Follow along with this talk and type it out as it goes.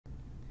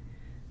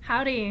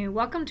Howdy,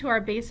 welcome to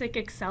our basic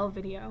Excel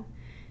video.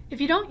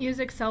 If you don't use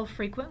Excel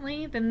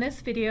frequently, then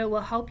this video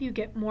will help you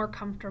get more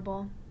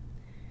comfortable.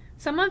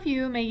 Some of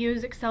you may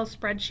use Excel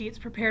spreadsheets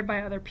prepared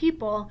by other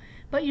people,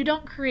 but you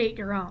don't create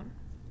your own.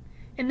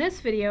 In this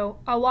video,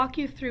 I'll walk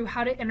you through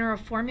how to enter a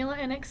formula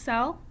in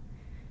Excel,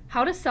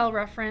 how to cell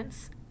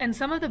reference, and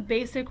some of the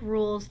basic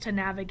rules to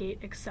navigate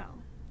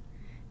Excel.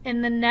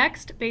 In the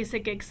next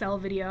basic Excel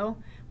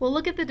video, we'll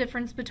look at the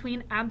difference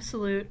between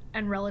absolute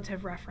and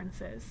relative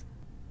references.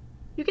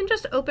 You can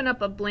just open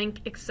up a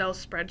blank Excel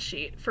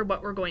spreadsheet for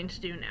what we're going to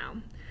do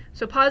now.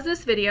 So pause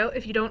this video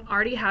if you don't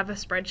already have a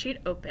spreadsheet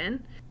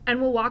open,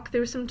 and we'll walk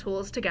through some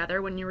tools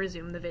together when you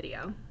resume the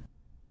video.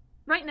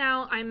 Right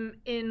now I'm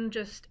in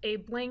just a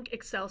blank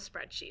Excel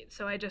spreadsheet.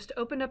 So I just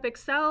opened up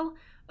Excel,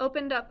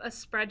 opened up a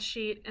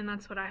spreadsheet, and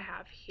that's what I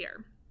have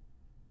here.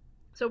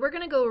 So we're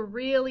going to go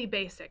really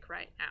basic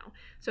right now.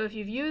 So if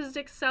you've used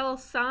Excel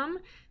some,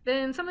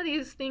 then some of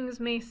these things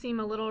may seem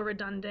a little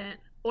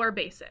redundant or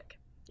basic.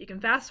 You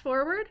can fast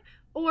forward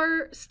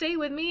or stay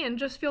with me and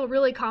just feel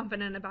really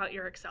confident about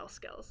your Excel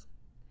skills.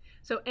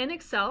 So in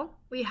Excel,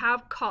 we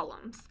have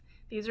columns.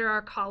 These are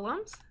our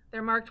columns.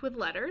 They're marked with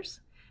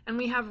letters. And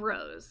we have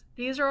rows.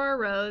 These are our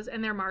rows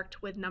and they're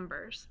marked with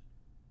numbers.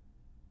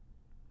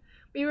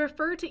 We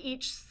refer to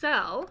each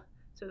cell,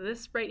 so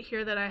this right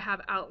here that I have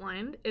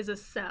outlined is a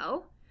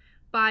cell,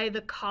 by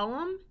the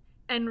column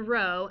and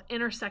row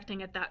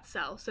intersecting at that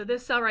cell. So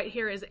this cell right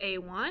here is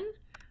A1.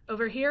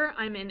 Over here,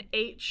 I'm in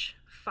H5.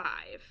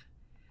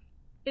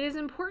 It is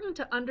important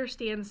to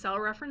understand cell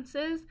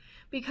references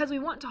because we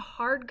want to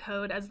hard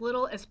code as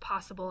little as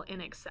possible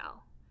in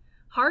Excel.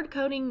 Hard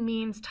coding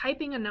means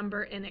typing a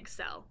number in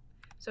Excel.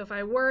 So if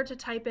I were to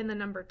type in the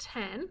number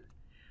 10,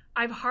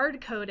 I've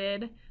hard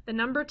coded the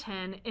number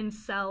 10 in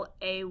cell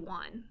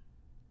A1.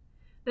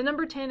 The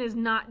number 10 is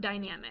not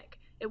dynamic.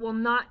 It will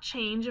not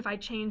change if I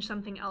change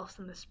something else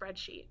in the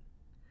spreadsheet.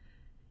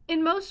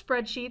 In most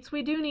spreadsheets,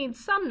 we do need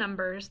some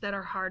numbers that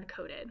are hard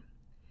coded.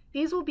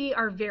 These will be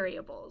our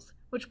variables,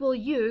 which we'll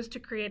use to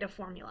create a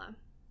formula.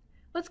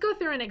 Let's go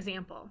through an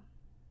example.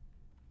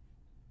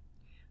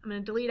 I'm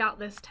going to delete out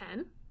this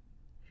 10.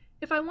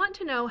 If I want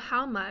to know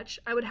how much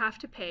I would have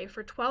to pay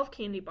for 12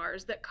 candy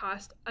bars that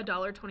cost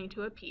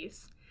 $1.22 a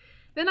piece,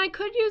 then I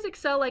could use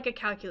Excel like a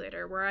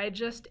calculator where I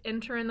just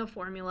enter in the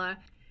formula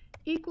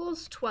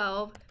equals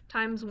 12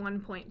 times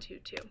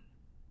 1.22.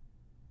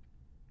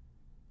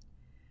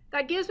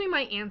 That gives me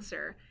my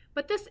answer,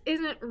 but this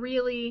isn't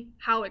really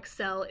how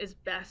Excel is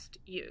best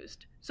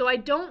used. So I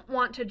don't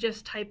want to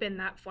just type in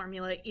that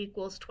formula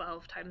equals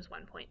 12 times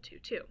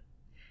 1.22.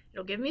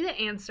 It'll give me the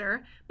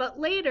answer, but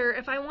later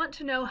if I want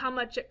to know how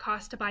much it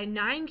costs to buy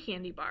 9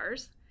 candy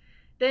bars,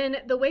 then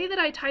the way that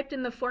I typed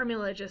in the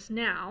formula just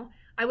now,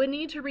 I would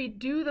need to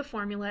redo the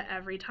formula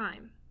every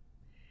time.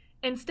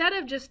 Instead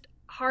of just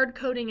hard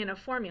coding in a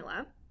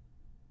formula,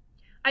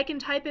 I can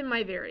type in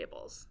my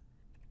variables.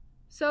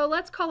 So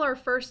let's call our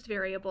first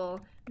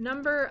variable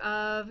number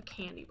of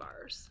candy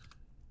bars.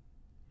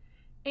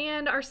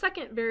 And our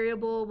second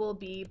variable will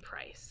be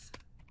price.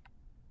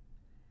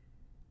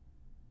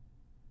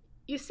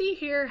 You see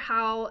here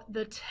how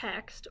the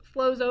text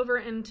flows over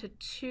into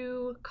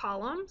 2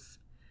 columns.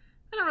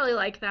 I don't really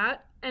like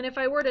that. And if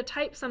I were to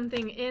type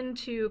something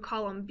into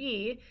column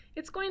B,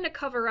 it's going to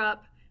cover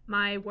up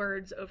my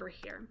words over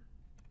here.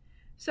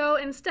 So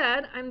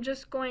instead, I'm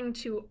just going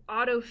to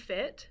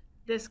auto-fit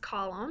this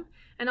column,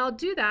 and I'll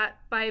do that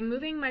by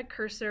moving my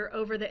cursor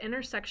over the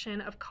intersection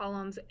of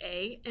columns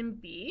A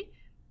and B.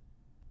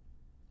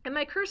 And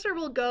my cursor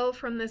will go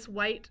from this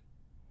white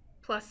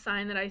plus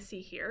sign that I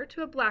see here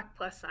to a black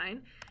plus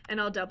sign, and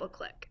I'll double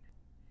click.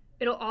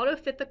 It'll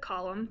auto-fit the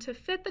column to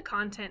fit the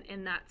content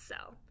in that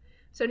cell.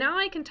 So now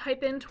I can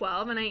type in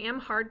 12, and I am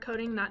hard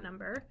coding that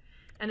number,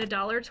 and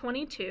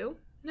 $1.22.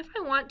 And if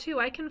I want to,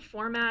 I can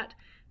format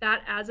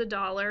that as a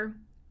dollar,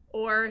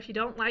 or if you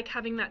don't like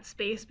having that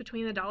space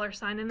between the dollar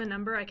sign and the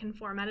number, I can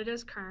format it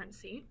as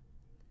currency.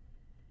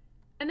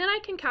 And then I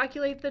can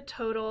calculate the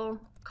total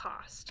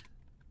cost.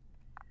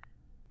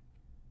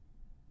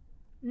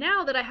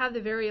 Now that I have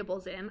the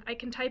variables in, I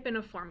can type in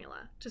a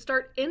formula. To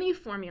start any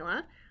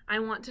formula, I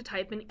want to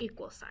type an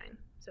equal sign.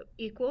 So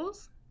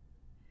equals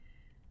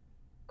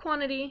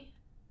quantity,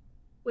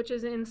 which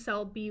is in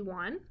cell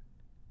B1,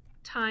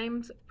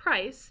 times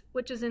price,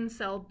 which is in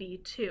cell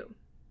B2.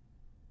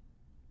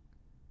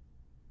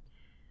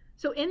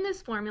 So in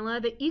this formula,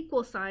 the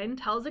equal sign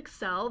tells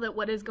Excel that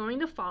what is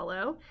going to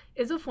follow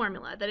is a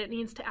formula, that it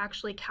needs to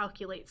actually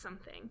calculate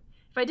something.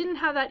 If I didn't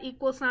have that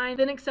equal sign,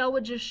 then Excel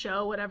would just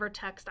show whatever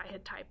text I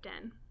had typed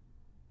in.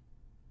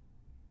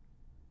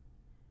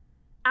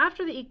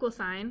 After the equal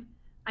sign,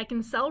 I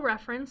can cell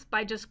reference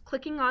by just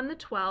clicking on the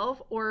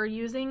 12 or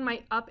using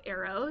my up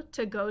arrow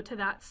to go to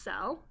that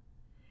cell.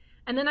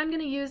 And then I'm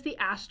going to use the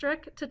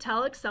asterisk to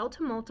tell Excel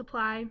to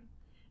multiply.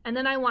 And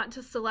then I want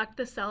to select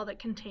the cell that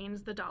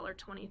contains the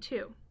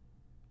 $1.22.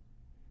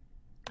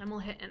 And we'll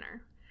hit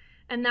enter.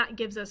 And that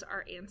gives us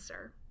our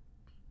answer.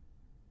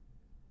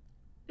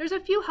 There's a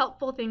few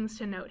helpful things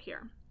to note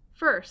here.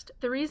 First,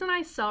 the reason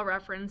I cell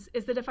reference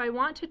is that if I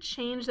want to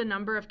change the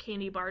number of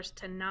candy bars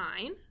to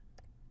 9,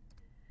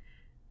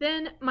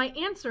 then my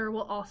answer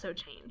will also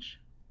change.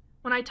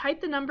 When I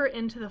typed the number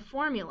into the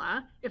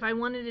formula, if I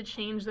wanted to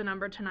change the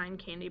number to 9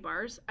 candy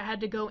bars, I had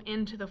to go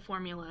into the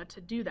formula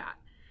to do that.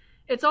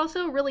 It's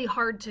also really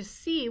hard to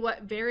see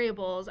what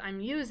variables I'm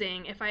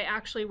using. If I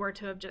actually were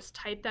to have just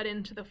typed that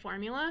into the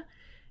formula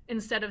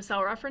instead of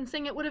cell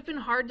referencing, it would have been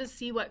hard to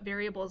see what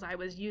variables I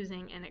was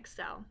using in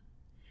Excel.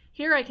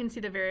 Here I can see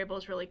the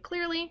variables really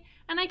clearly,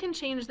 and I can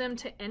change them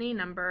to any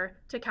number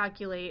to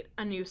calculate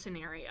a new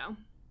scenario.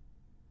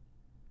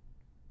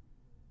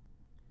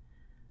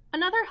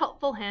 Another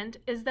helpful hint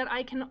is that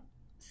I can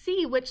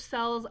see which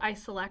cells I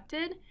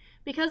selected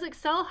because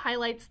Excel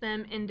highlights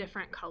them in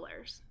different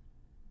colors.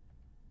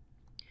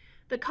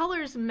 The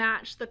colors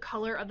match the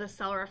color of the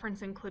cell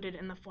reference included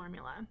in the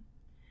formula.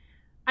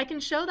 I can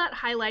show that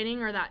highlighting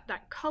or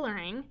that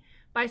coloring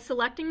by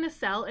selecting the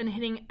cell and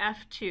hitting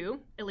F2,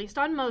 at least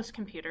on most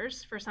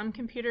computers. For some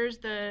computers,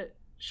 the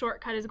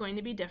shortcut is going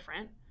to be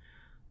different.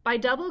 By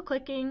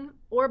double-clicking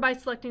or by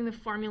selecting the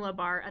formula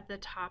bar at the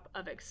top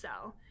of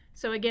Excel.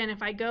 So again,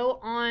 if I go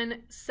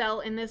on cell,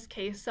 in this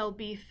case, cell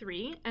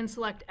B3, and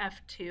select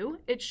F2,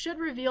 it should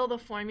reveal the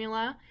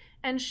formula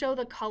and show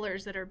the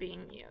colors that are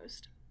being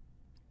used.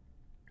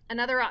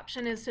 Another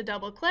option is to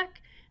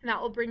double-click, and that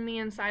will bring me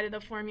inside of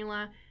the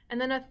formula. And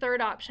then a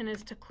third option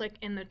is to click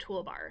in the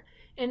toolbar.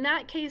 In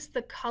that case,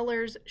 the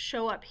colors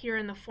show up here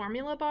in the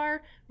formula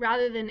bar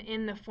rather than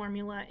in the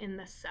formula in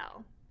the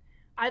cell.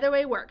 Either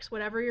way works,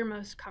 whatever you're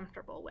most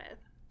comfortable with.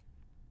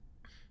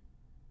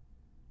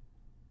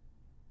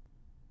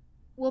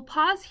 We'll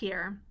pause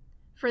here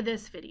for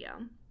this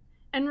video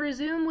and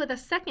resume with a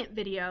second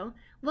video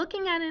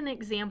looking at an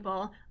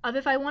example of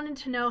if I wanted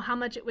to know how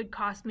much it would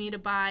cost me to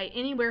buy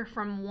anywhere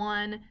from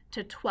 1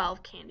 to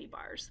 12 candy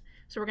bars.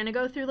 So we're going to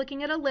go through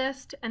looking at a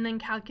list and then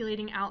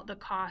calculating out the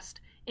cost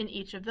in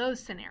each of those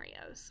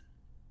scenarios.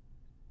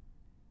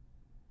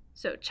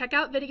 So check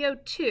out video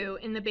 2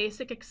 in the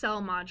basic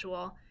Excel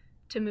module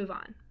to move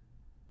on.